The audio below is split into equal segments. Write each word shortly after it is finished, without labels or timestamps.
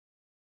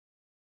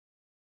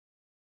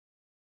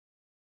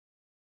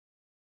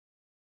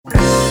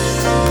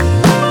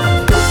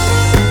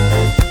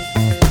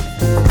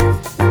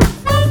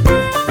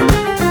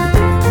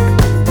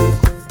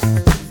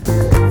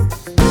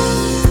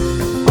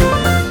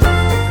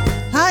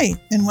Hi,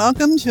 and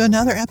welcome to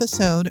another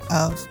episode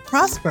of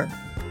Prosper.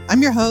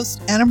 I'm your host,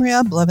 Anna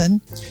Maria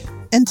Bliven,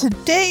 and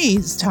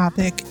today's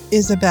topic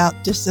is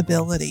about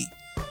disability.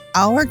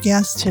 Our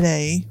guest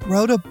today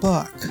wrote a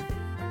book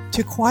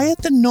to quiet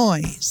the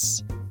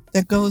noise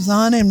that goes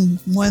on in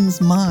one's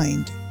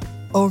mind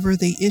over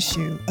the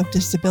issue of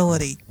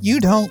disability. You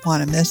don't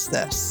want to miss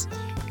this.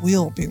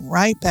 We'll be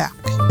right back.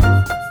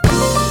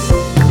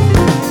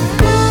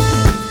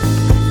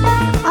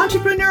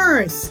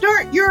 Entrepreneurs,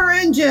 start your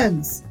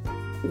engines.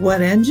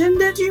 What engine,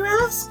 did you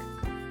ask?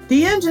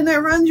 The engine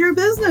that runs your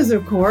business,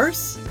 of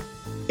course.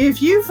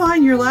 If you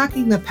find you're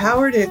lacking the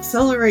power to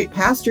accelerate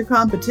past your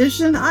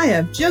competition, I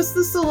have just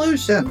the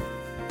solution.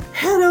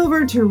 Head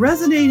over to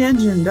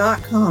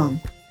ResonateEngine.com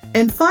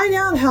and find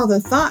out how the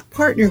Thought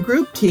Partner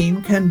Group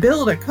team can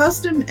build a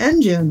custom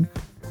engine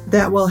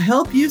that will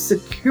help you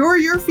secure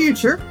your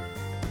future,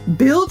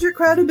 build your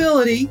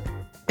credibility,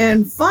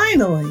 and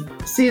finally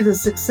see the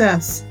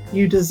success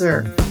you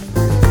deserve.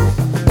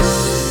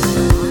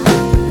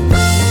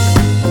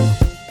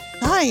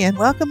 Hi, and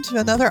welcome to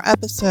another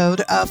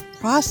episode of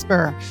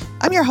Prosper.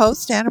 I'm your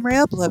host, Anna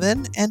Maria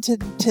Bliven, and in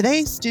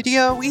today's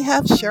studio we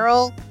have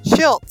Cheryl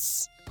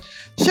Schultz.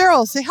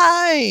 Cheryl, say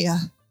hi.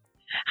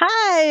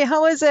 Hi,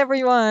 how is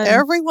everyone?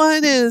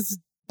 Everyone is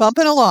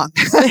bumping along.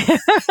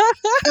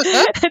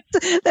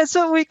 That's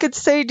what we could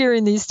say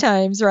during these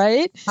times,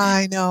 right?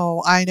 I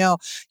know.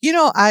 You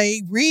know,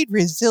 I read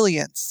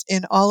resilience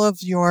in all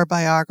of your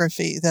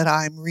biography that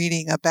I'm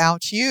reading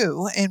about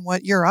you and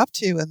what you're up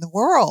to in the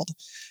world.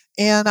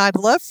 And I'd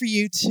love for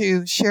you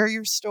to share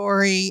your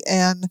story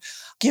and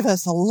give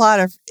us a lot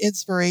of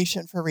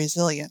inspiration for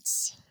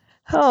resilience.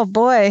 Oh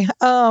boy,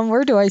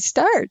 where do I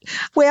start?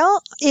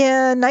 Well,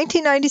 in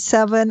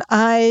 1997,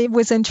 I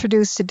was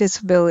introduced to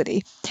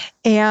disability.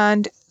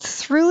 And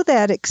through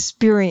that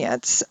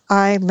experience,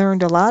 I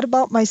learned a lot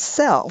about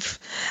myself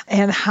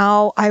and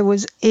how I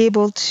was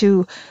able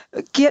to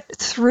get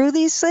through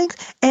these things.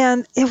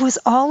 And it was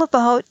all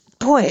about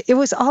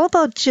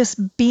just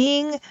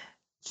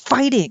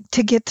fighting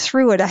to get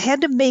through it. I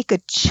had to make a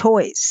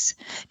choice.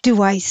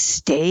 Do I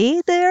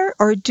stay there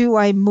or do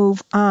I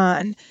move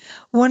on?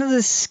 One of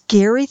the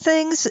scary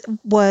things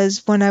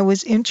was when I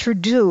was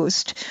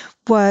introduced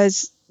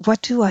was,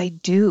 what do I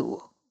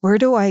do? Where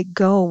do I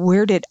go?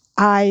 Where did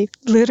I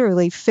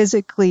literally,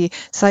 physically,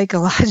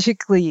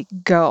 psychologically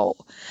go?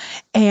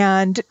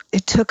 And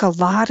it took a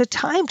lot of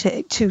time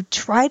to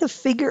try to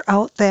figure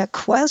out that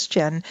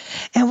question.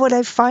 And what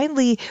I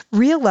finally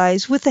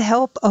realized with the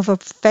help of a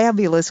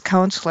fabulous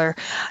counselor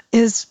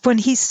is when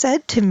he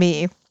said to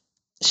me,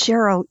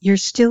 Cheryl, you're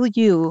still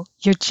you.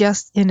 You're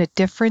just in a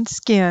different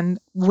skin,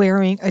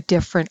 wearing a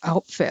different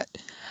outfit.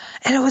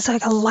 And it was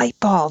like a light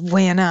bulb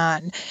went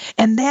on.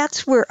 And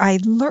that's where I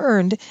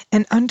learned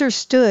and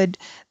understood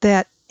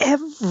that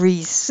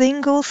every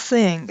single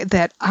thing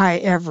that I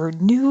ever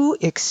knew,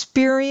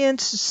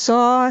 experienced,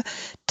 saw,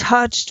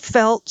 touched,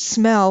 felt,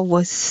 smelled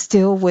was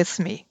still with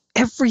me.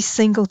 Every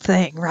single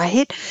thing,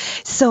 right?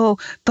 So,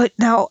 but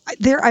now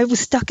there I was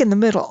stuck in the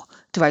middle.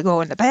 Do I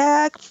go in the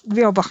back,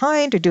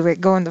 behind, or do I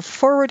go in the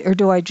forward, or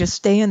do I just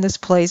stay in this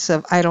place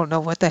of I don't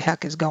know what the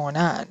heck is going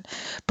on?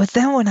 But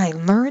then when I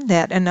learned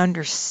that and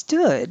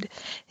understood,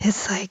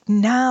 it's like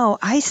now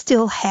I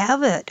still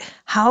have it.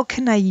 How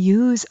can I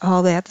use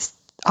all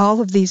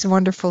of these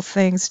wonderful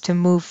things to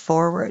move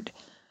forward?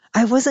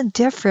 I wasn't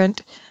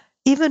different,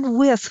 even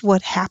with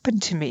what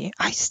happened to me.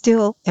 I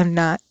still am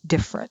not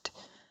different.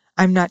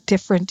 I'm not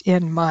different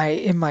in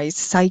my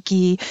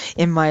psyche,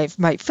 in my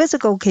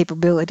physical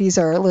capabilities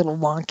are a little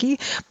wonky,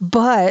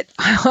 but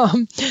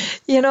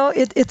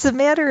it's a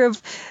matter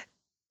of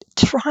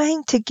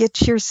trying to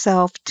get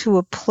yourself to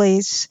a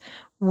place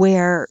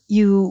where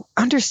you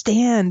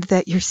understand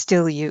that you're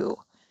still you.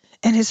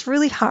 And it's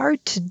really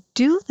hard to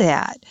do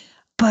that.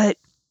 But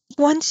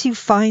once you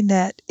find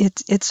that,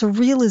 it's a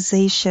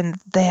realization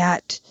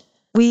that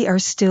we are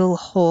still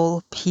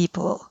whole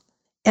people.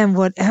 And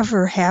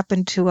whatever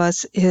happened to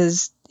us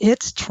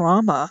it's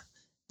trauma.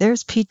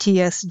 There's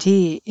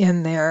PTSD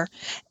in there.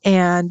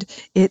 And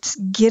it's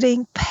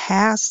getting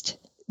past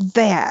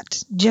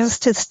that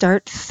just to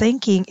start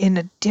thinking in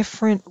a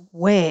different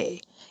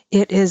way.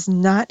 It is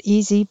not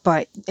easy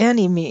by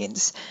any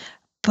means.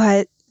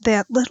 But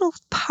that little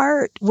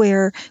part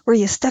where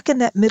you're stuck in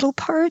that middle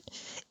part,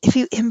 if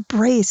you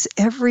embrace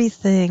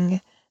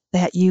everything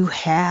that you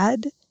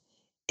had,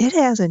 it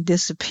hasn't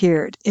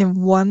disappeared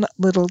in one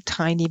little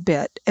tiny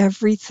bit.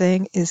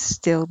 Everything is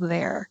still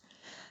there.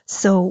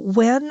 So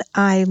when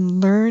I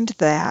learned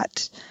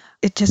that,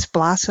 it just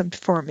blossomed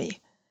for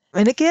me.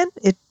 And again,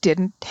 it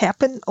didn't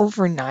happen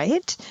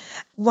overnight.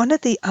 One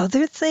of the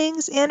other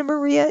things, Anna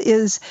Maria,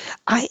 is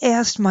I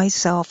asked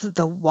myself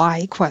the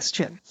why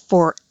question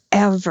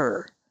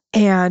forever.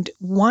 And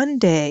one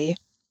day,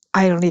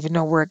 I don't even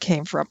know where it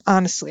came from.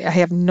 Honestly, I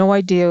have no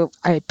idea.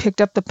 I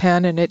picked up the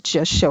pen and it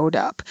just showed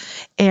up.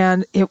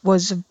 And it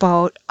was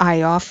about,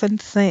 I often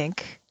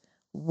think,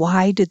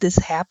 why did this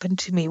happen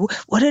to me?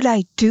 What did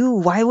I do?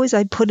 Why was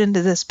I put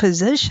into this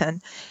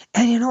position?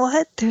 And you know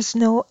what? There's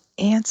no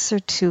answer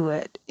to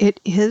it. It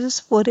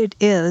is what it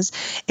is.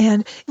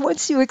 And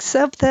once you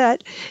accept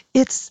that,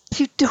 it's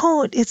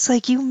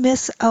like you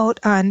miss out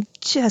on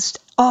just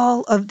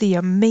all of the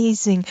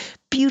amazing,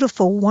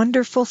 beautiful,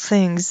 wonderful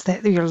things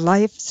that your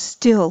life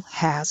still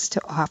has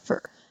to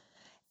offer.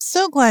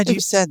 So glad you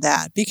said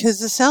that,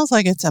 because it sounds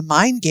like it's a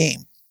mind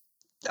game.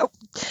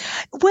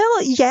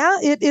 Well, yeah,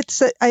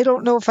 I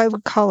don't know if I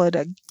would call it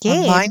a A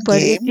game, mind but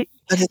game,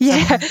 but it's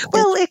yeah,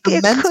 well, it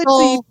could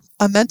be.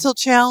 a mental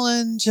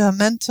challenge, a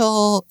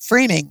mental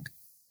framing.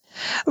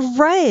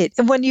 Right.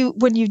 And when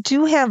you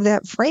do have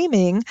that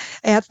framing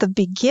at the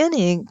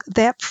beginning,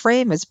 that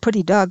frame is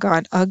pretty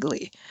doggone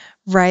ugly,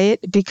 right?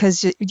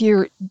 Because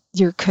you're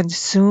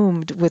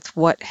consumed with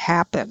what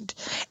happened.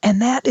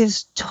 And that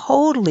is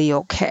totally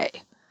okay.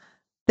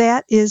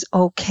 That is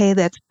okay.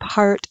 That's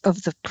part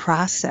of the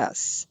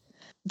process.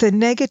 The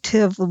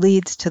negative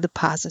leads to the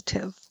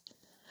positive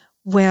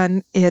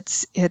when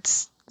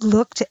it's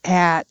looked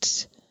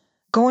at,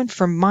 going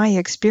from my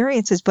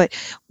experiences. But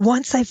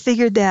once I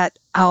figured that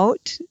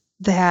out,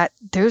 that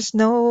there's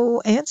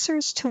no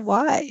answers to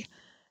why.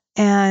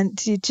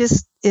 And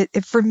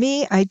for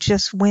me, I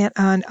just went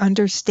on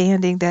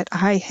understanding that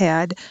I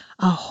had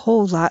a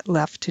whole lot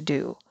left to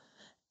do.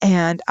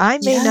 And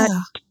Yeah.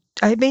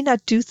 I may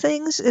not do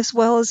things as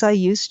well as I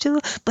used to,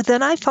 but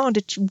then I found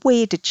a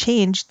way to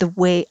change the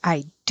way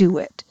I do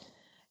it.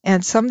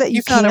 And some that You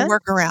you found a can't.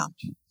 workaround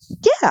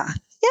Yeah.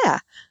 Yeah.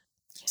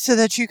 so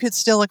that you could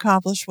still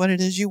accomplish what it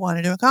is you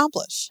wanted to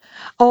accomplish.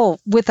 Oh,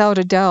 without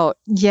a doubt.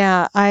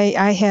 Yeah,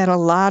 I had a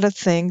lot of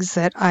things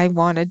that I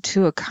wanted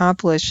to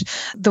accomplish.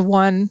 The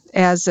one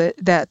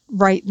that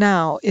right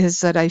now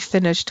is that I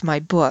finished my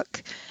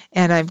book.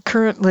 And I'm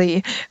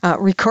currently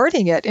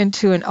recording it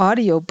into an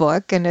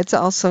audiobook, and it's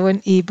also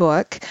an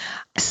ebook.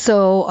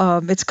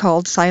 So it's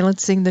called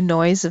Silencing the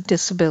Noise of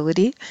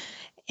Disability,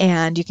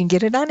 and you can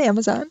get it on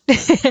Amazon.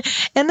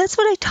 And that's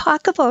what I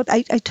talk about.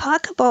 I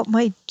talk about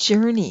my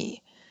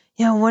journey.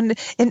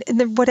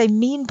 What I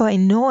mean by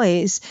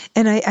noise,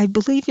 and I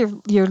believe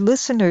your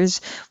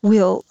listeners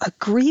will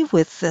agree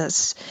with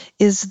this,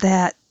 is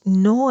that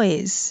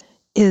noise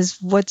is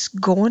what's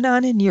going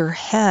on in your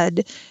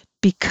head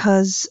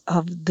because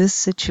of this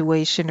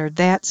situation or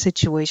that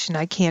situation.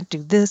 I can't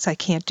do this, I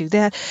can't do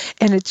that.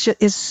 And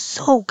it's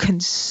so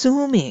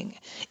consuming.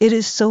 It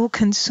is so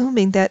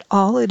consuming that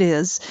all it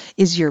is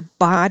your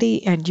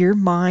body and your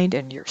mind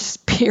and your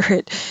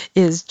spirit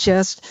is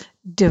just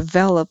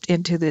developed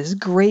into this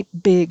great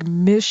big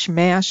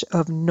mishmash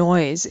of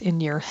noise in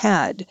your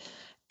head.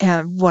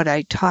 And what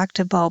I talked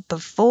about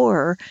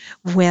before,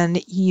 when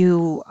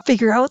you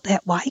figure out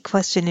that why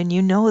question and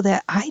you know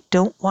that I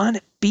don't want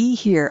to be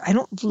here, I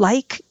don't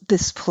like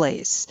this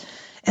place.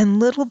 And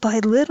little by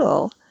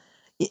little,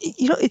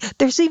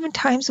 there's even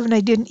times when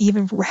I didn't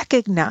even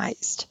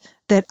recognize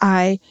that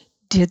I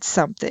did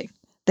something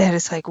that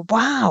is like,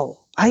 wow,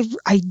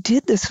 I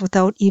did this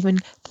without even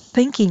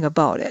thinking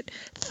about it.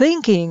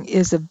 Thinking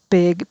is a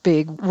big,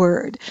 big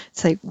word.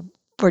 It's like,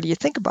 what do you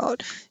think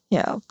about?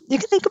 You can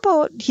think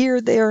about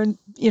here, there, and,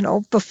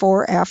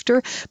 before,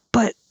 after,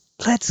 but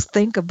let's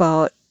think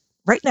about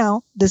right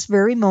now, this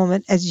very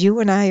moment, as you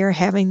and I are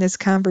having this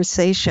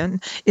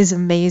conversation, is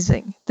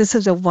amazing. This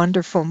is a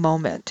wonderful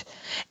moment.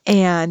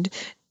 And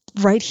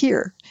right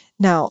here,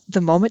 now,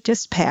 the moment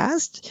just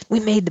passed, we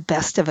made the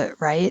best of it,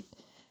 right?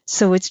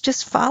 So it's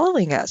just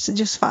following us,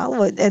 just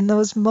follow it. And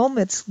those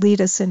moments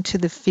lead us into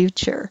the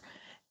future.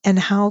 And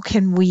how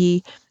can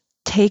we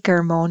take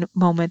our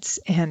moments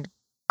and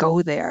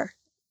go there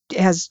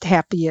as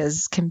happy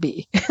as can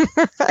be,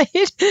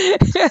 right?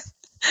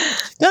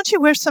 Don't you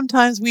wish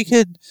sometimes we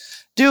could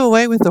do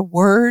away with the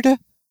word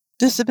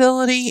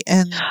disability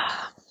and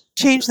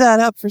change that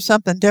up for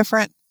something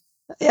different?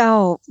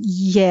 Oh,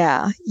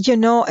 yeah.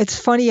 It's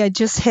funny. I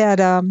just had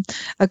a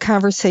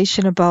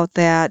conversation about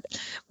that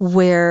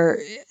where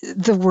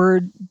the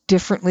word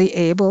differently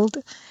abled,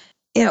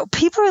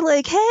 people are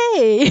like,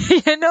 hey,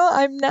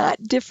 I'm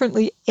not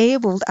differently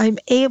abled. I'm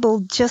able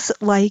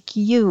just like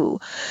you.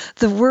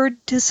 The word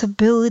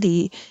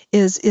disability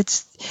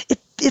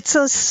it's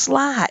a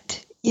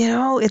slot,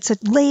 it's a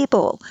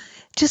label.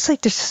 Just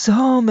like there's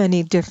so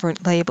many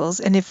different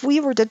labels. And if we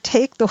were to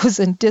take those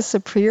and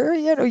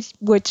disappear,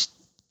 which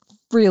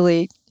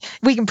really,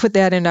 we can put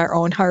that in our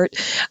own heart,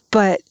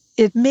 but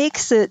it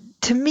makes it,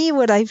 to me,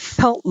 what I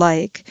felt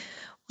like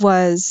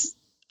was,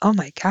 oh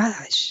my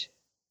gosh,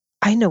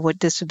 I know what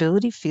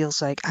disability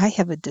feels like. I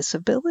have a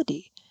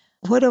disability.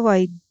 What do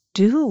I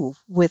do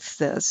with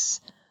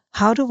this?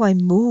 How do I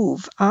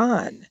move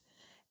on?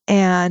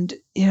 And,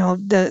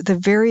 the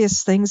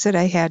various things that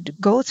I had to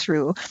go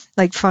through,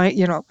 like,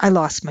 I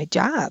lost my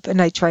job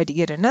and I tried to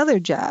get another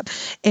job.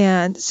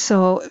 And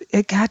so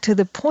it got to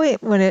the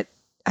point when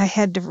I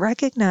had to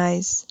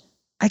recognize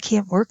I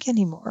can't work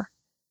anymore.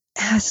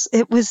 Yes,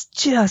 it was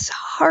just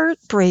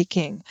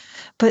heartbreaking.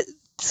 But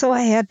so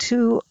I had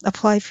to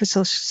apply for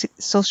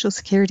Social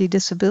Security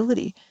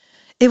disability.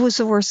 It was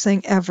the worst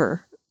thing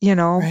ever,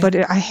 Right. but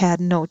I had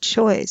no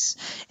choice.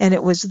 And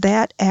it was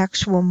that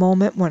actual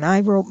moment when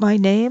I wrote my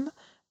name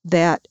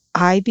that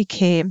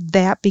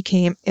that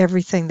became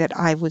everything that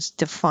I was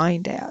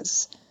defined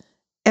as.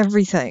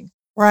 Everything.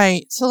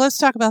 Right. So let's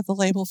talk about the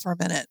label for a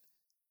minute.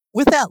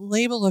 With that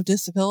label of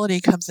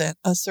disability comes in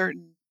a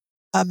certain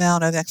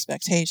amount of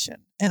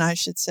expectation. And I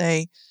should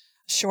say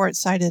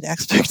short-sighted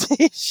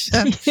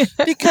expectation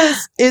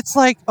because it's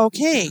like,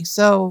 okay,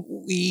 so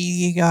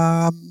we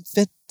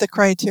fit the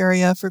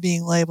criteria for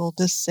being labeled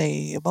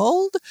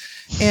disabled.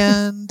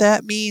 And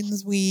that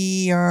means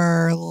we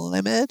are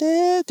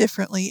limited,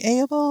 differently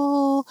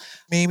able.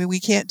 Maybe we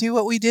can't do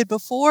what we did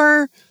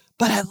before.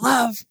 But I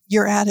love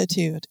your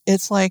attitude.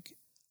 It's like,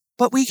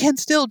 but we can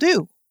still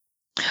do.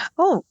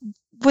 Oh,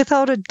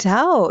 without a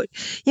doubt.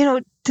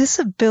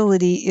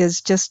 Disability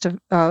is just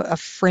a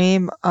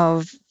frame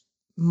of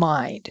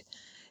mind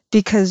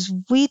because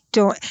we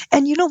don't.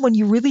 And when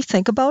you really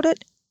think about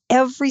it,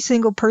 every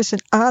single person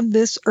on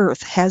this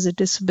earth has a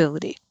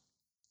disability.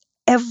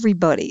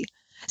 Everybody.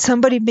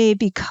 Somebody may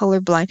be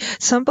colorblind.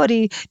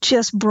 Somebody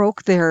just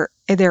broke their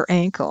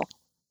ankle.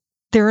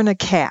 They're in a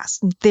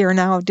cast. They're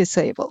now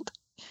disabled.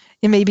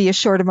 It may be a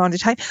short amount of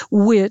time,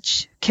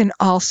 which can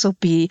also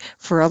be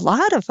for a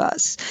lot of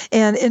us.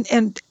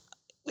 And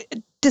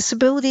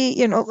disability,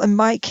 in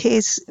my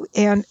case,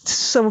 and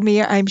so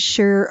me, I'm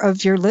sure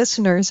of your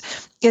listeners,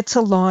 it's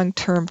a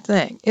long-term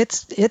thing.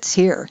 It's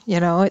here,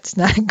 it's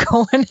not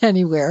going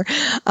anywhere.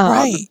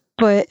 Right.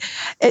 But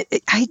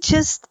I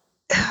just,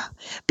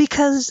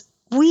 because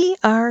we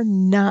are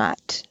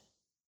not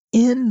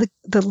in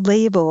the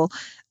label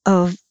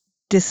of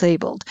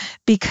disabled,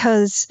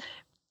 because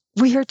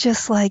we are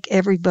just like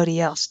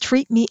everybody else.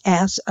 Treat me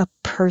as a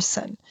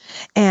person.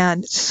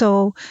 And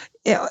so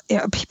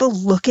people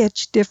look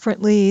at you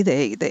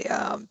differently.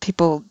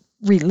 People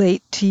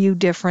relate to you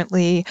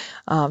differently.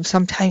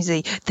 Sometimes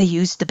they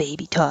use the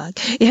baby talk,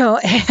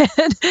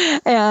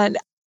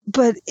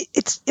 but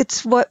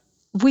it's what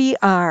we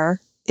are,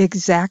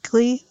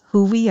 exactly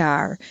who we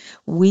are.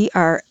 We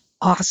are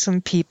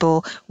awesome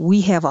people. We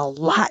have a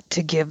lot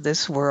to give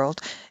this world.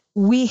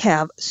 We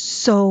have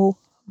so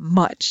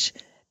much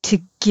to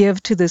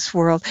give to this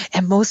world,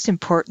 and most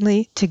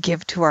importantly, to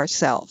give to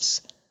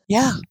ourselves.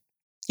 Yeah.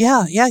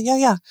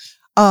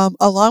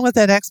 Along with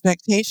that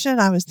expectation,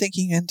 I was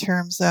thinking in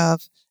terms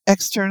of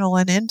external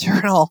and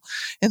internal,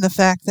 in the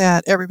fact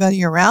that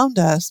everybody around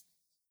us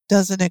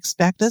doesn't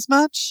expect as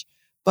much,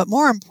 but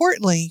more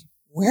importantly,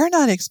 we're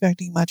not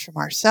expecting much from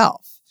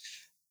ourselves.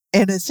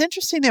 And it's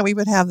interesting that we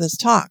would have this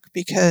talk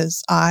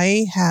because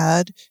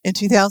in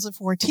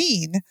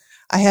 2014,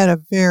 I had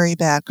a very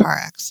bad car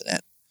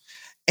accident.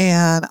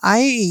 And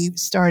I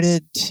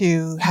started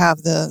to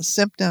have the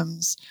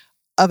symptoms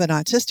of an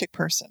autistic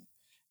person.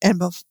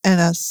 And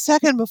a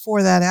second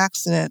before that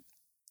accident,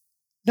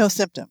 no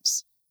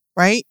symptoms,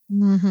 right?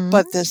 Mm-hmm.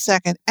 But the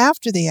second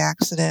after the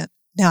accident,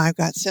 now I've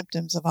got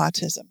symptoms of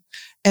autism.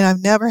 And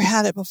I've never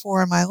had it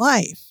before in my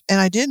life. And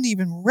I didn't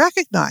even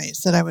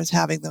recognize that I was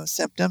having those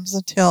symptoms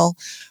until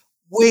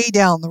way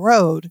down the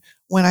road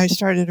when I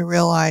started to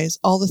realize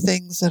all the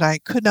things that I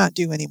could not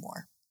do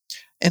anymore.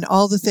 And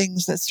all the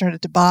things that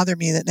started to bother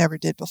me that never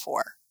did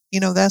before.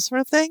 That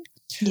sort of thing.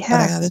 Yeah. But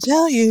I got to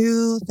tell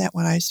you that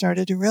when I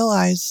started to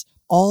realize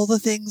all the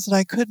things that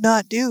I could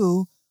not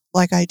do,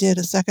 like I did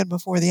a second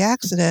before the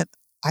accident,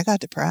 I got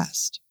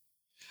depressed.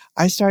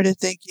 I started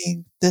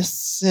thinking,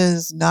 this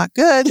is not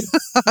good.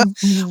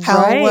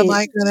 How am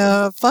I going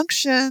to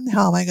function?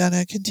 How am I going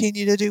to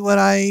continue to do what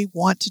I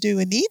want to do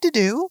and need to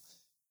do,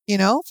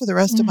 for the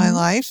rest of my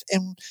life?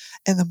 And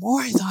the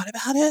more I thought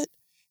about it,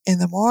 and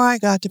the more I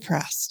got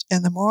depressed,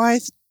 and the more I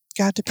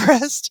got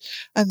depressed,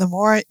 and the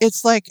more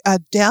it's like a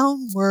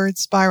downward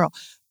spiral.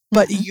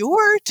 But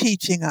you're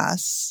teaching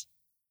us,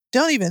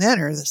 don't even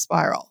enter the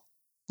spiral.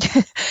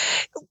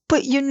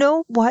 But you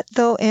know what,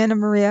 though, Anna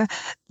Maria?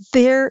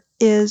 There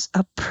is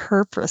a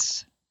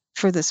purpose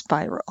for the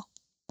spiral.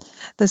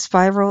 The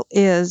spiral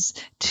is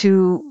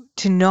to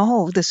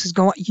know this is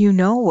going,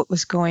 what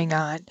was going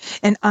on.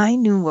 And I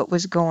knew what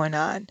was going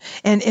on.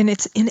 And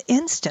it's an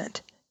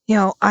instant.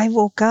 I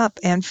woke up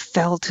and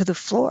fell to the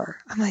floor.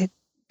 I'm like,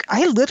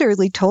 I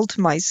literally told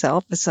to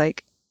myself, it's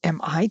like, am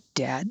I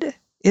dead?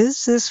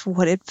 Is this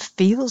what it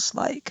feels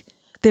like?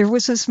 There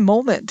was this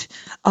moment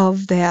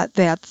of that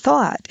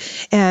thought.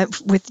 And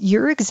with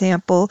your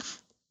example,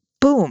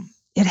 boom,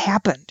 it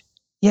happened.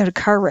 You had a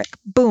car wreck.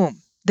 Boom,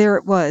 there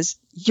it was.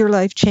 Your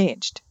life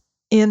changed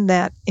in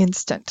that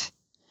instant.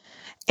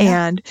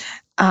 Yeah.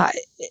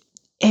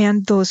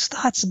 And those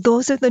thoughts,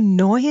 those are the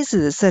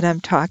noises that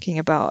I'm talking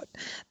about.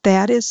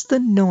 That is the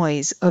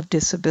noise of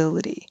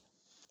disability.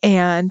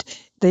 And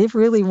they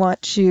really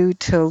want you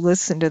to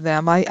listen to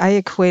them. I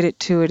equate it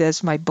to it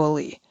as my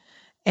bully.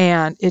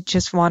 And it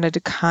just wanted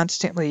to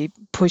constantly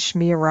push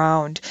me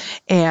around.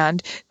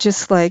 And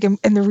just and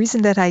the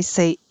reason that I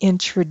say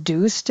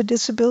introduce to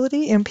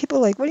disability, and people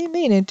are like, what do you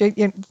mean?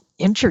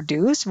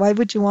 introduced. Why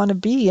would you want to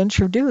be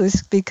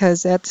introduced?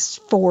 Because that's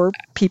for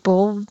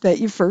people that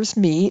you first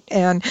meet,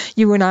 and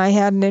you and I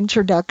had an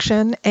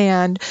introduction,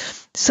 and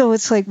so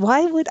it's like,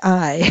 why would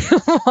I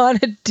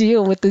want to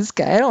deal with this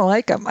guy? I don't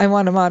like him. I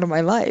want him out of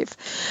my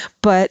life.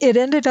 But it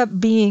ended up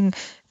being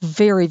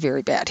very,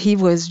 very bad. He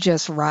was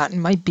just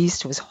rotten. My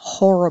beast was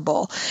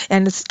horrible.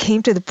 And it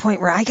came to the point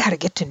where I got to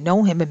get to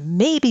know him, and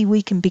maybe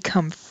we can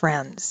become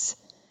friends.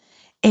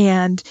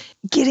 And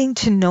getting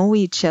to know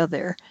each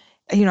other,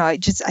 I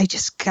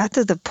just got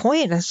to the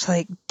point. It's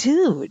like,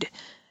 dude,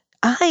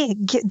 I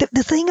get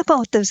the thing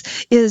about this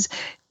is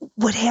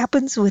what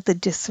happens with a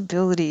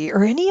disability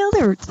or any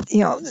other,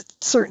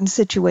 certain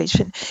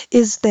situation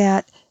is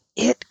that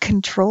it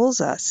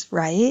controls us,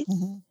 right?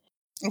 Mm-hmm.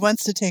 It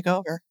wants to take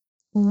over.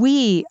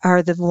 We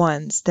are the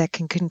ones that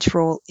can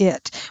control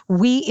it.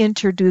 We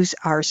introduce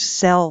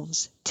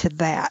ourselves to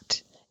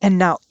that, and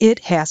now it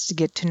has to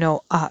get to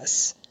know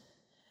us.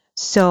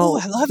 So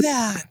I love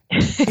that.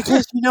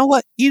 Because you know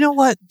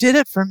what did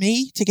it for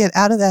me to get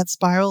out of that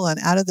spiral and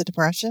out of the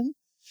depression?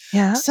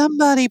 Yeah.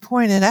 Somebody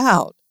pointed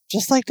out,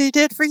 just like they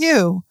did for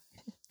you,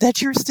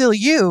 that you're still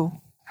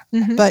you.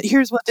 Mm-hmm. But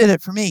here's what did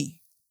it for me.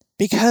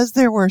 Because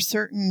there were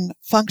certain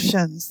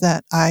functions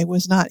that I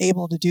was not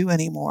able to do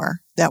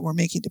anymore that were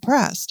making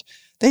depressed,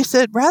 they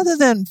said, rather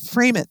than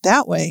frame it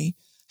that way,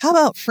 how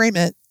about frame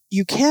it,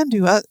 you can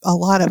do a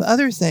lot of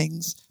other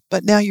things,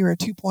 but now you're a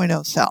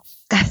 2.0 self.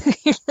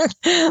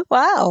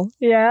 Wow.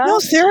 Yeah. No,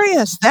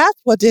 serious. That's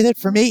what did it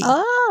for me.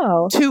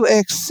 Oh. To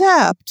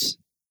accept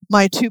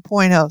my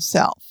 2.0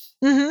 self.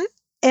 Mm-hmm.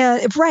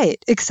 And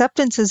right,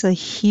 acceptance is a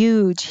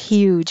huge,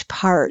 huge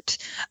part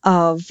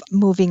of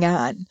moving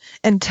on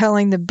and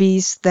telling the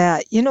beast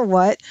that, you know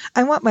what,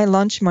 I want my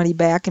lunch money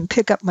back and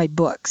pick up my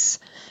books.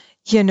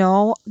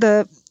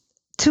 The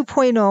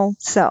 2.0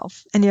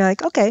 self. And you're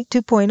like, okay,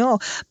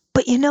 2.0.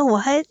 But you know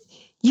what?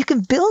 You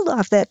can build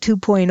off that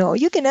 2.0.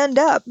 You can end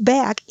up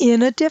back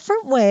in a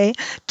different way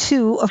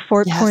to a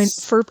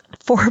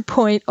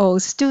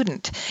 4.0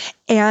 student.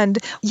 And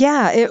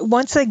yeah,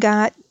 once I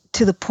got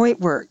to the point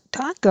where,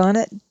 doggone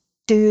it,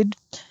 dude,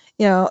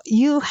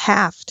 you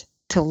have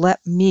to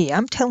let me,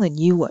 I'm telling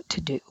you what to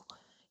do.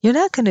 You're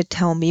not going to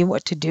tell me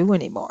what to do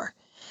anymore.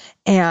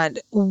 And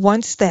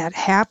once that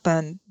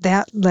happened,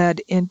 that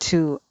led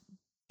into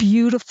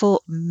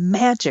beautiful,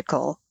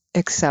 magical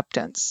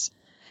acceptance.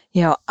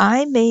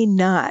 I may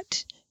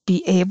not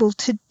be able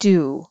to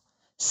do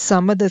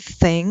some of the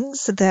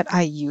things that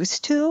I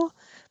used to,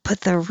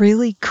 but the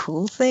really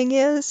cool thing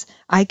is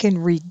I can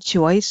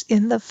rejoice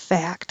in the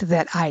fact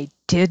that I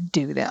did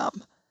do them.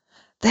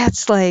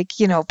 That's like,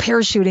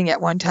 parachuting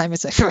at one time.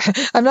 It's like,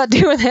 I'm not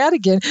doing that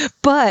again,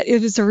 but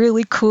it was a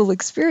really cool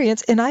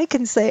experience. And I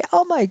can say,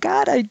 oh my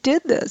God, I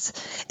did this.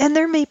 And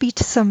there may be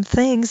some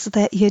things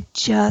that you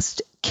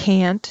just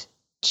can't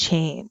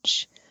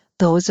change.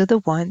 Those are the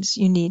ones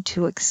you need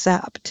to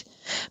accept.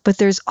 But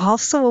there's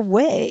also a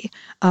way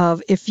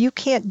of, if you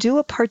can't do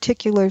a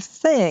particular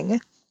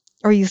thing,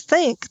 or you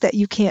think that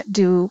you can't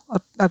do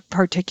a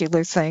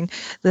particular thing,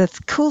 the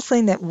cool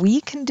thing that we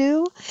can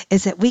do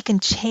is that we can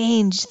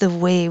change the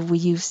way we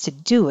used to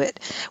do it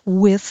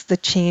with the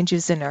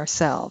changes in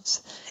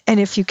ourselves. And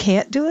if you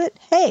can't do it,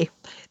 hey,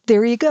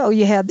 there you go.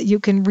 You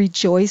can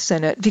rejoice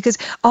in it, because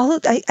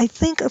I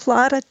think a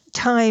lot of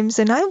times,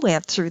 and I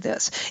went through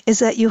this, is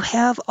that you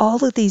have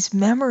all of these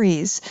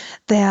memories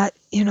that,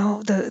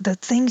 the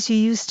things you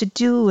used to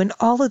do and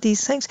all of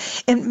these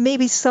things, and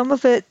maybe some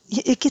of it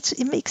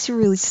makes you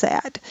really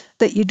sad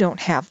that you don't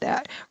have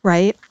that,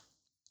 right?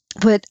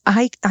 But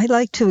I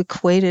like to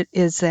equate it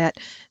is that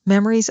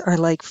memories are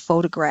like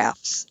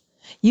photographs.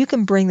 You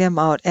can bring them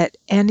out at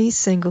any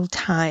single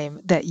time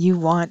that you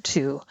want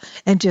to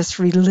and just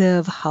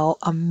relive how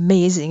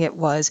amazing it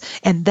was.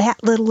 And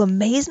that little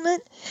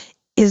amazement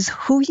is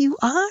who you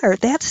are.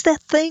 That's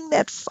that thing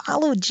that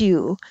followed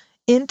you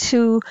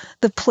into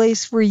the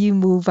place where you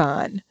move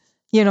on.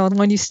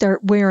 When you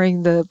start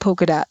wearing the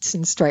polka dots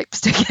and stripes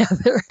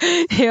together,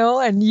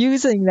 and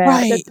using that.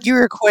 Right.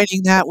 You're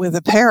equating that with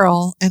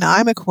apparel, and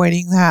I'm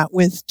equating that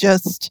with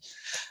just,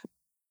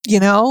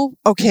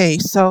 okay,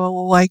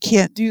 so I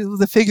can't do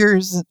the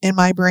figures in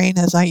my brain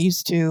as I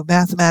used to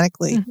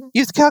mathematically. Mm-hmm.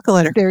 Use a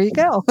calculator. There you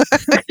go.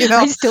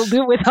 I still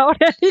do without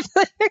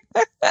anything.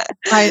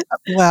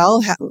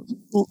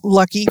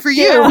 Lucky for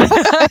you. Yeah.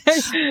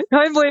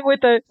 I'm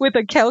with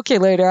a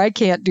calculator. I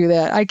can't do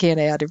that. I can't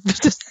add it.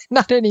 Just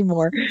not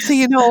anymore.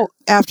 So,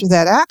 after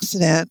that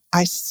accident,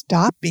 I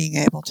stopped being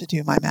able to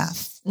do my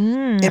math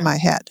in my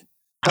head.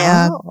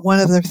 And one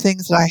of the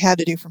things that I had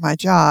to do for my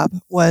job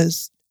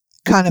was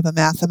kind of a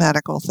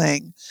mathematical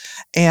thing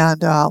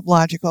and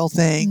logical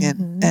thing,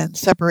 and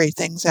separate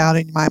things out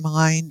in my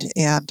mind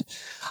and,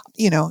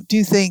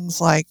 do things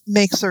like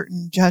make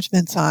certain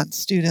judgments on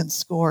students'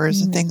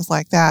 scores and things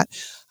like that.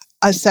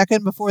 A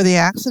second before the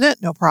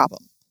accident, no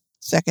problem.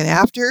 Second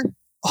after,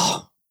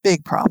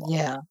 big problem.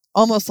 Yeah.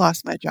 Almost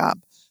lost my job.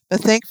 But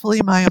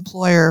thankfully, my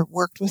employer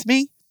worked with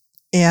me.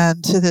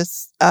 And to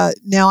this,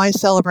 now I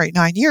celebrate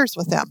 9 years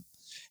with them.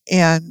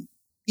 And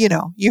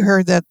you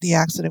heard that the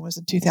accident was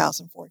in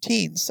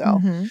 2014. So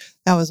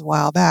that was a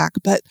while back.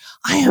 But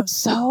I am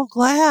so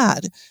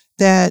glad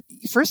that,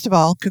 first of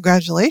all,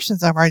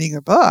 congratulations on writing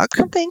your book.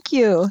 Oh, thank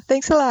you.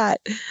 Thanks a lot.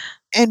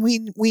 And we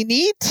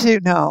need to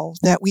know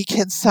that we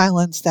can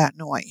silence that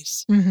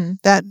noise. Mm-hmm.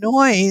 That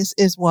noise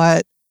is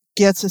what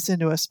gets us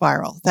into a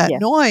spiral. That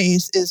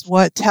noise is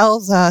what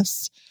tells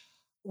us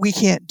we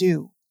can't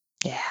do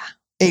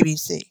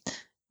ABC,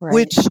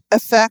 which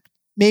affect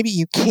maybe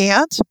you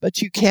can't,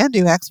 but you can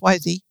do X, Y,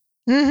 Z.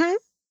 Mm-hmm.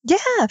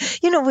 Yeah.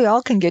 We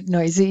all can get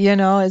noisy,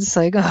 It's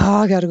like,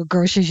 I got to go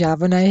grocery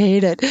shopping. I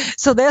hate it.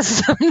 So there's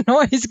some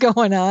noise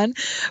going on.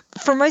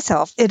 For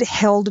myself, it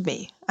held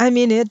me. I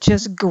mean, it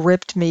just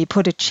gripped me,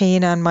 put a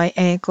chain on my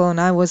ankle,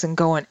 and I wasn't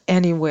going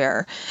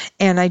anywhere.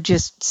 And I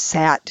just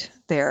sat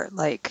there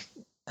like,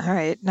 all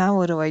right, now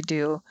what do I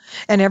do?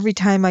 And every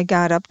time I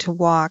got up to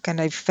walk and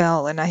I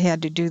fell and I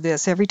had to do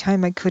this, every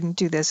time I couldn't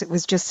do this, it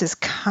was just this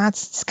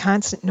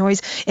constant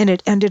noise. And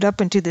it ended up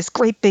into this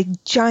great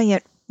big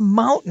giant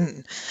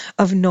mountain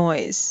of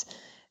noise.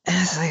 And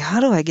I was like,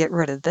 how do I get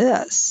rid of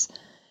this?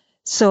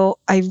 So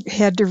I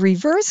had to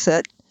reverse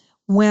it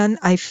when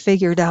I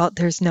figured out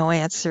there's no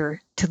answer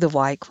to the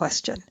why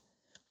question.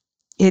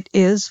 It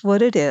is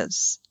what it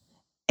is.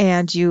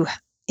 And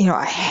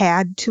I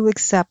had to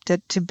accept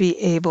it to be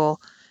able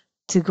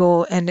to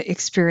go and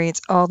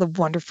experience all the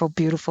wonderful,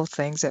 beautiful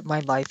things that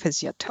my life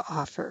has yet to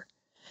offer.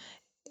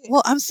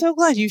 Well, I'm so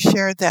glad you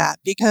shared that,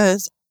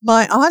 because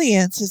my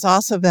audience is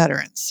also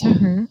veterans.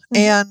 Mm-hmm.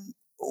 And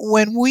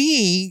when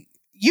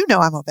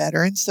I'm a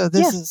veteran, so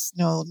this is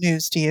no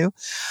news to you.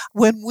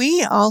 When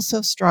we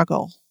also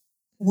struggle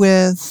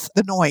with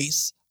the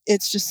noise,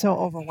 it's just so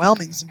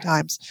overwhelming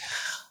sometimes.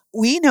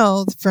 We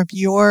know from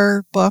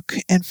your book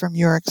and from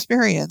your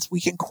experience,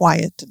 we can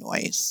quiet the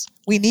noise.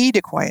 We need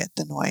to quiet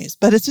the noise,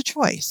 but it's a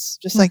choice.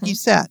 Just like you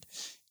said,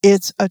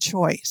 it's a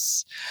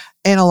choice.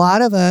 And a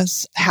lot of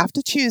us have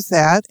to choose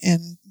that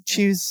and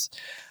choose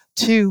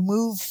to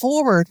move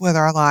forward with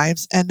our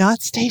lives and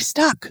not stay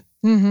stuck.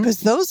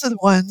 Because those are the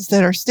ones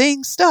that are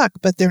staying stuck,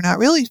 but they're not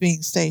really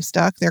stay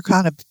stuck. They're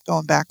kind of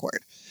going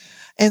backward.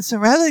 And so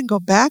rather than go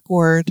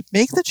backward,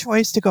 make the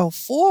choice to go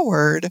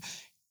forward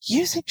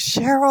using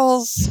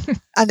Cheryl's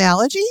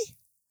analogy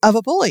of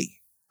a bully,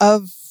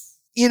 of,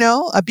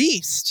 a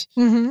beast.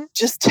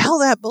 Just tell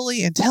that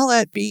bully and tell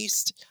that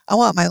beast, I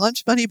want my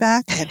lunch money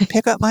back and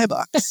pick up my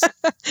books.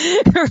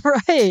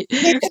 Right.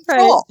 Take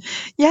control.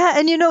 Right. Yeah.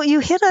 And you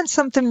hit on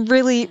something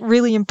really,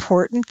 really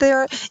important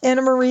there,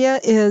 Anna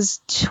Maria,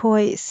 is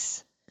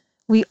choice.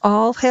 We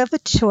all have a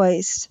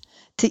choice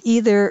to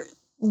either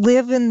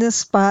live in this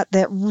spot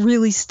that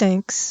really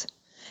stinks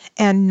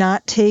and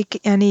not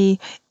take any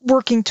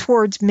working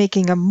towards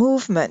making a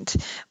movement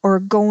or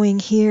going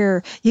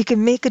here. You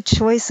can make a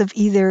choice of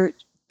either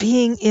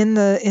being in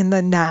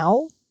the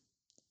now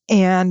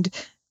and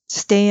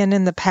staying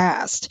in the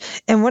past.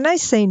 And when I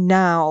say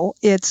now,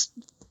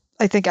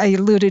 I think I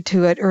alluded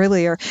to it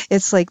earlier,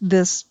 it's like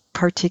this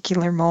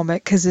particular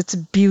moment because it's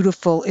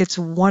beautiful, it's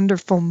a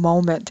wonderful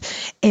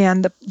moment.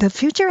 And the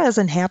future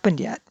hasn't happened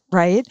yet.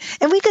 Right?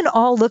 And we can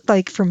all look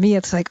like, for me,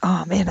 it's like,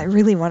 oh man, I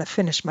really want to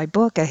finish my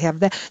book. I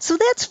have that. So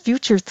that's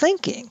future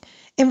thinking.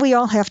 And we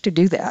all have to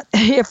do that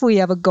if we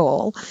have a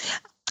goal.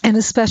 And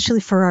especially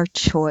for our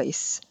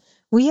choice.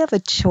 We have a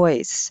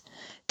choice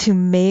to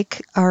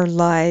make our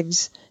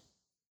lives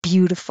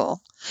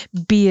beautiful,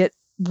 be it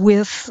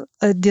with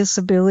a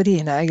disability.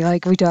 And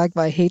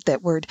I hate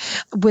that word,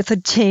 with a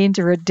change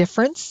or a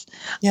difference.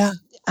 Yeah.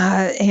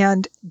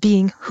 And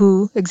being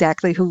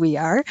exactly who we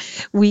are,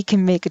 we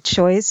can make a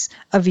choice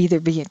of either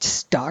being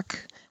stuck,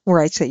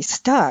 where I say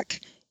stuck,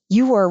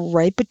 you are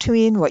right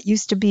between what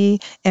used to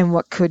be and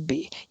what could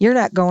be. You're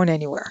not going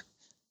anywhere.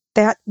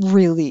 That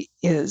really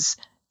is,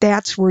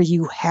 that's where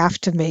you have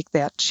to make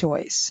that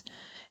choice.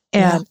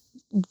 And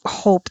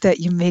hope that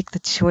you make the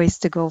choice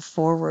to go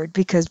forward,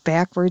 because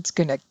backward's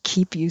going to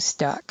keep you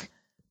stuck.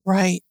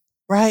 Right.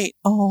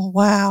 Oh,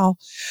 wow.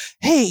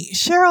 Hey,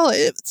 Cheryl,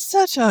 it's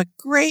such a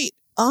great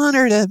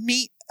honor to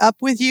meet up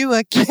with you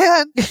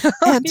again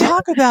and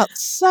talk about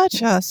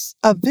such a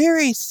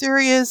very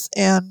serious,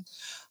 and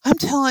I'm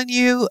telling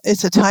you,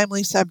 it's a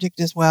timely subject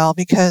as well,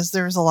 because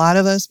there's a lot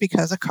of us,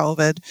 because of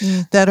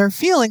COVID, that are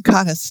feeling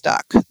kind of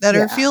stuck, that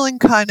are feeling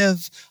kind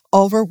of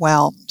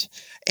overwhelmed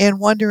and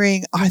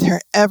wondering, are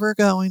there ever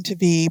going to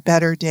be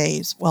better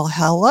days? Well,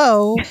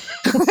 hello.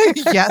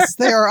 Yes,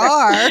 there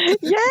are.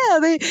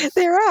 Yeah,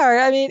 there are.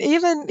 I mean,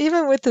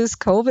 even with this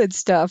COVID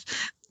stuff,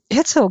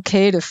 it's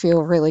okay to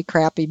feel really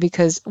crappy,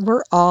 because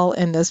we're all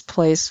in this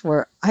place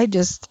where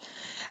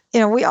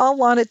we all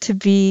want it to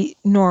be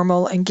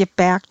normal and get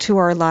back to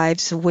our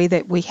lives the way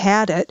that we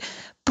had it.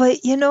 But,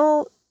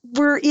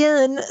 we're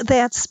in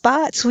that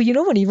spot. So,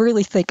 when you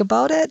really think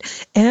about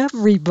it,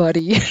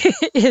 everybody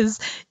is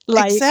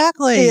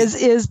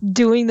is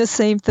doing the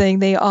same thing.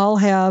 They all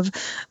have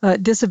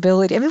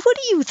disability. I mean, what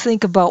do you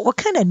think about, what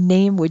kind of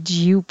name would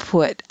you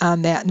put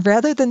on that? And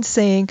rather than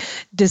saying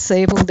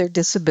disabled or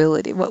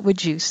disability, what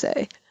would you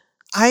say?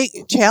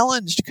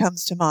 Challenged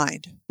comes to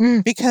mind,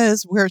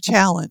 because we're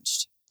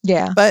challenged.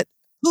 Yeah. But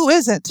who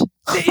isn't?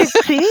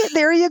 See,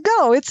 there you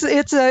go. It's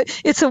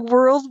a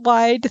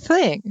worldwide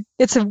thing.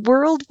 It's a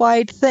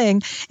worldwide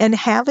thing, and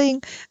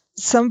having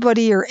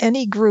somebody or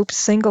any group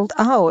singled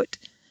out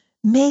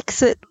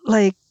makes it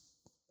like,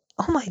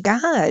 oh my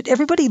God,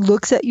 everybody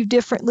looks at you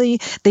differently.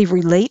 They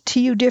relate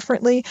to you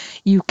differently.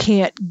 You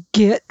can't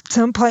get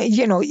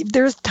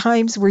there's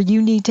times where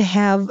you need to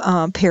have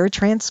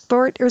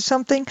paratransport or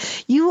something.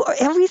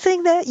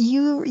 Everything that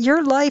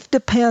your life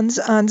depends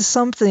on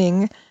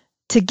something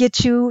to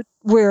get you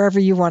wherever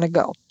you want to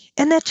go.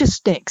 And that just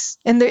stinks.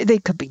 And they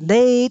could be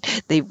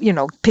late,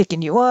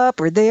 picking you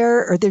up or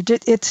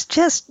it's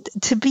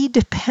just to be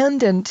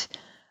dependent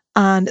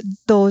on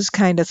those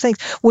kind of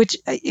things, which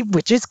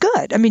is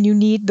good. I mean, you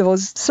need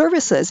those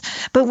services.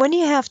 But when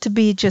you have to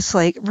be just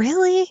like,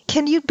 really?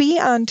 Can you be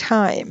on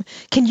time?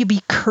 Can you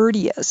be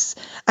courteous?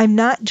 I'm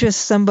not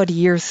just somebody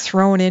you're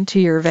thrown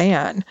into your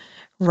van,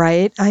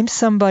 right? I'm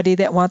somebody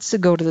that wants to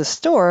go to the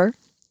store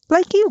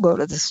like you go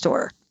to the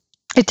store.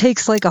 It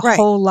takes like a Right.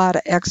 whole lot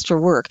of extra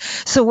work.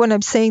 So when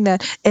I'm saying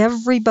that,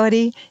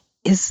 everybody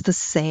is the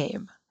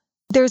same.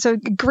 There's a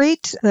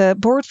great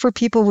Board for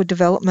People with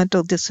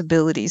Developmental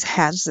Disabilities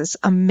has this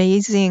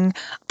amazing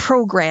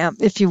program,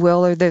 if you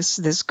will, or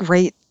this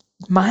great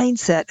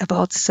mindset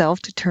about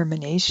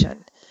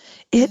self-determination.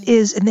 It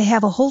is, and they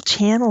have a whole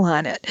channel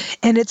on it.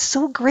 And it's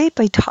so great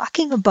by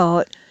talking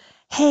about,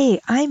 hey,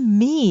 I'm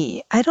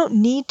me. I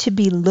don't need to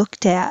be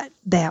looked at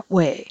that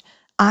way.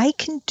 I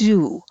can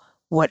do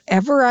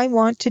whatever I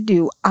want to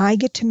do. I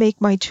get to make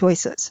my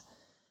choices.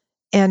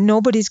 And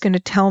nobody's going to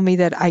tell me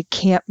that I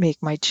can't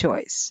make my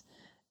choice.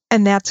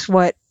 And that's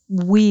what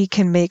we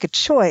can make a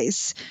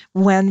choice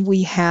when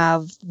we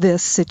have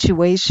this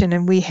situation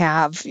and we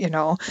have,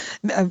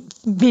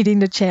 meeting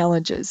the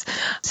challenges.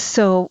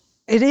 So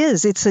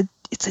it's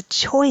a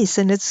choice,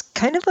 and it's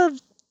kind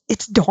of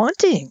it's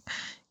daunting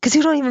because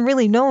you don't even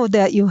really know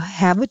that you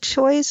have a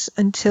choice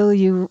until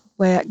you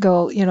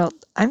go,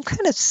 I'm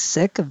kind of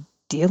sick of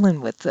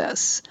dealing with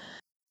this.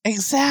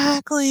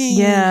 Exactly.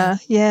 Yeah.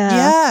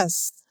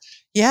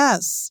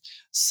 Yes.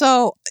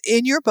 So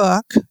in your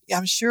book,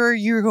 I'm sure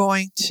you're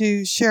going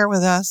to share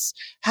with us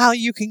how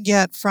you can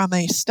get from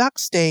a stuck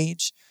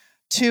stage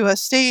to a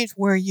stage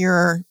where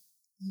you're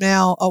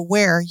now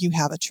aware you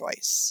have a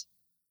choice.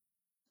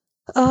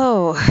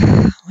 Oh,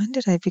 when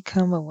did I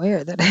become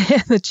aware that I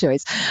had the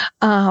choice?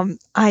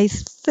 I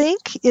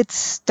think it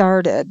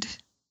started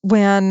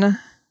when,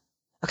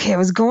 I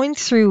was going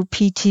through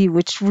PT,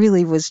 which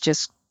really was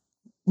just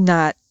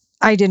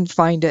I didn't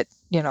find it,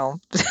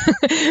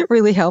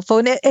 really helpful.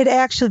 And it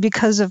actually,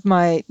 because of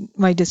my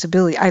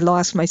disability, I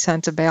lost my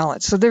sense of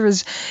balance. So there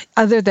was,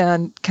 other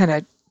than kind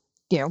of,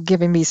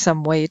 giving me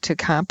some way to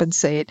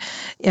compensate,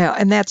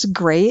 and that's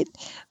great.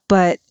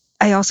 But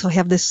I also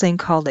have this thing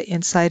called the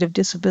inside of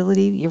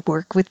disability. You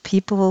work with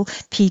people,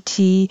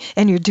 PT,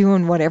 and you're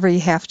doing whatever you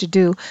have to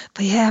do,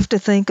 but you have to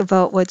think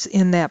about what's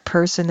in that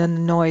person and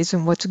the noise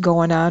and what's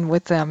going on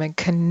with them and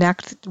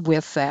connect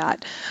with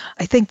that.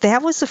 I think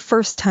that was the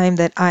first time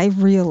that I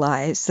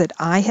realized that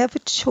I have a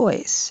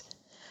choice,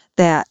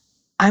 that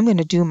I'm going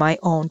to do my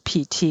own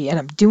PT, and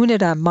I'm doing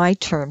it on my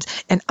terms,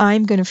 and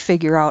I'm going to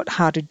figure out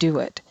how to do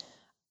it.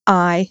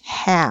 I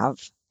have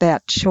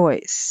that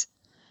choice.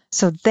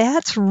 So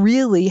that's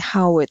really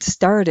how it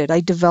started. I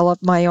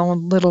developed my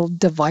own little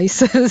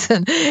devices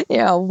and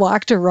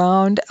walked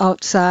around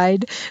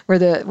outside where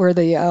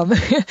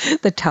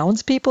the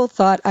townspeople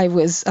thought I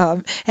was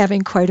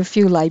having quite a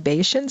few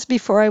libations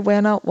before I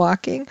went out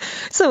walking.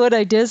 So what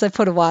I did is I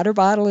put a water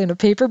bottle in a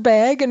paper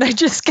bag and I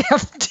just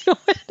kept doing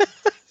it.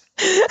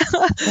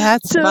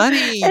 That's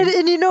funny.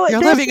 And you're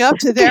living up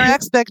to their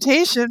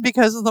expectation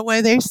because of the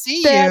way they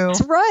see that's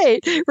you. Right.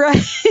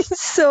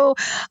 So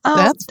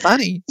that's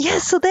funny. Yeah,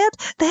 so that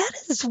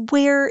is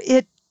where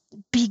it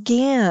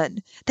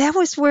began. That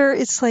was where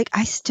it's like,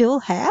 I still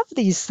have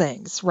these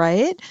things,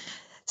 right?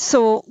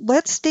 So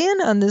let's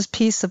stand on this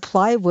piece of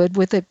plywood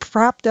with it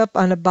propped up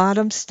on a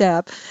bottom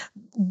step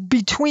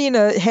between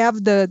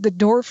have the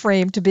door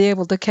frame to be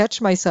able to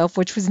catch myself,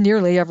 which was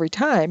nearly every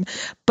time.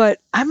 But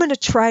I'm going to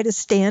try to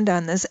stand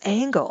on this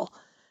angle.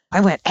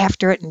 I went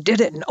after it and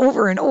did it and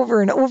over and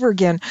over and over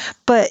again.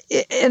 But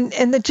and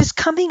then just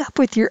coming up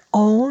with your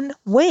own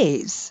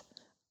ways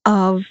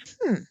of,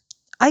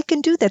 I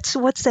can do that. So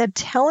what's that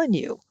telling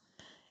you?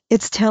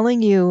 It's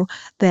telling you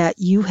that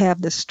you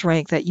have the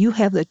strength, that you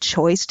have the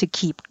choice to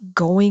keep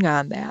going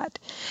on that.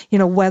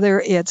 Whether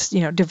it's,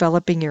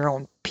 developing your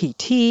own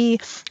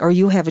PT, or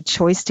you have a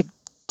choice to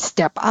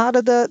step out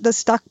of the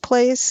stuck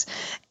place,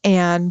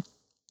 and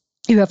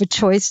you have a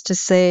choice to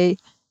say,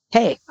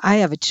 hey, I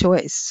have a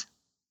choice.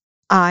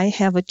 I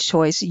have a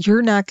choice.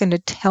 You're not going to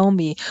tell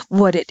me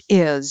what it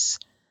is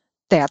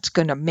that's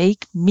going to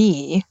make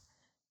me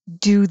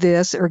do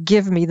this or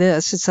give me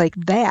this. It's like,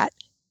 that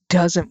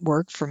doesn't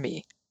work for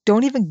me.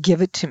 Don't even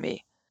give it to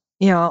me.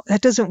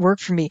 That doesn't work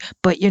for me.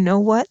 But you know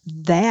what?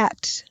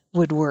 That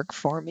would work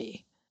for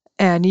me.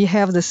 And you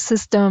have the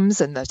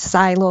systems and the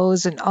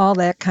silos and all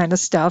that kind of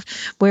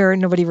stuff where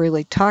nobody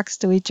really talks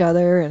to each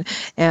other,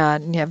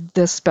 and you have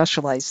this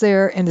specialized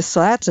there. And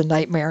so that's a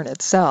nightmare in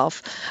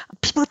itself.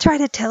 People try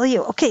to tell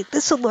you, okay,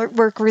 this will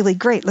work really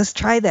great. Let's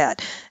try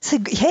that. Say,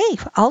 hey,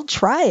 I'll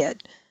try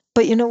it.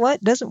 But you know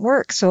what? It doesn't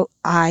work. So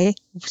I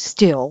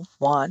still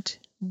want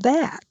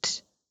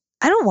that.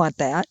 I don't want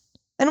that.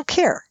 I don't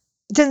care.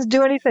 It doesn't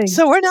do anything.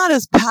 So we're not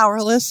as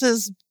powerless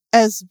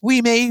as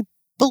we may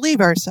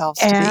believe ourselves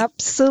to be.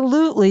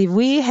 Absolutely.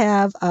 We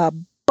have a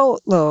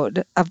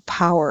boatload of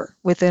power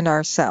within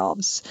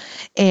ourselves.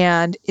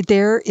 And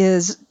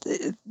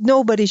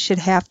nobody should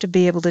have to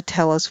be able to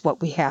tell us what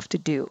we have to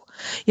do,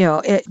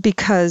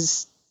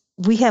 because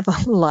we have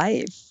a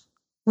life.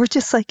 We're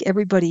just like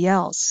everybody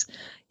else.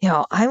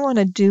 I want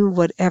to do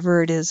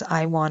whatever it is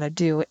I want to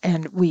do.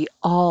 And we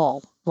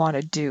all want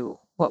to do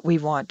what we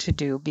want to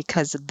do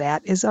because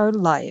that is our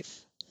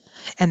life.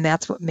 And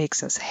that's what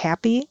makes us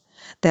happy.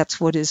 That's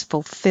what is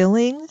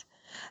fulfilling.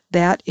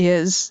 That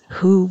is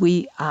who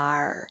we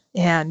are.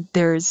 And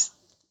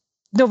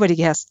nobody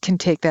can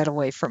take that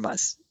away from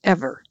us,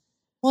 ever.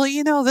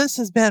 Well, this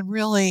has been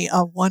really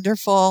a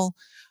wonderful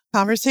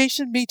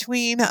conversation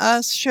between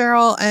us,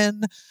 Cheryl,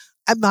 and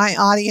my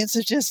audience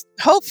is just,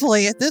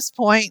 hopefully at this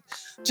point,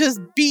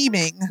 just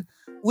beaming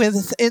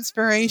with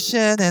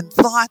inspiration and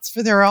thoughts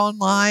for their own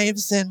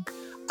lives. And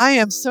I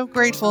am so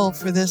grateful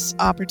for this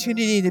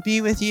opportunity to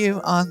be with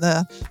you on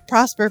the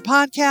Prosper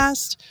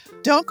Podcast.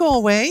 Don't go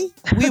away.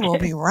 We will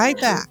be right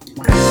back.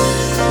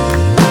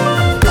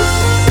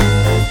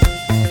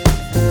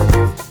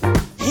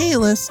 Hey,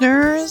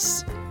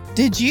 listeners.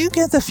 Did you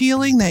get the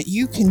feeling that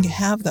you can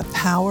have the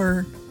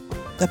power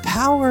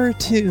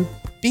to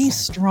be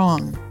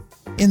strong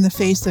in the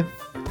face of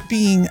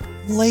being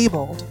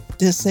labeled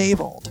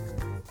disabled?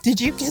 Did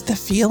you get the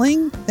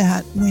feeling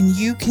that when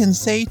you can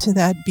say to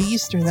that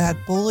beast or that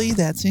bully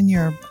that's in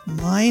your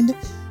mind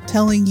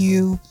telling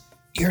you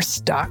you're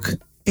stuck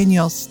and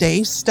you'll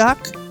stay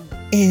stuck,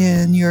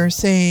 and you're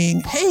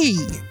saying, hey,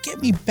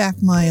 give me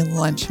back my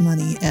lunch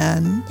money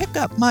and pick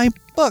up my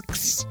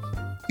books,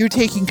 you're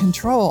taking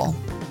control?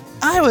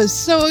 I was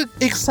so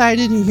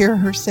excited to hear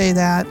her say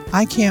that.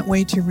 I can't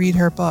wait to read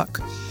her book.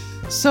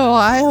 So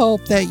I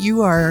hope that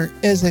you are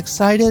as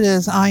excited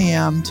as I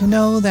am to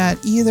know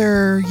that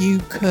either you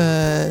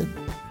could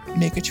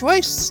make a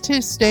choice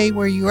to stay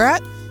where you're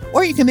at,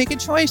 or you can make a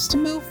choice to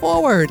move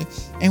forward.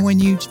 And when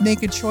you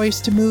make a choice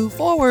to move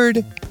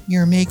forward,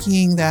 you're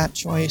making that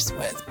choice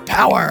with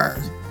power.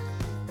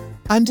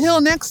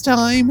 Until next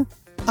time,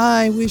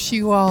 I wish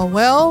you all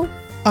well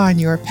on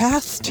your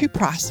path to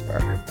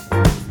prosper.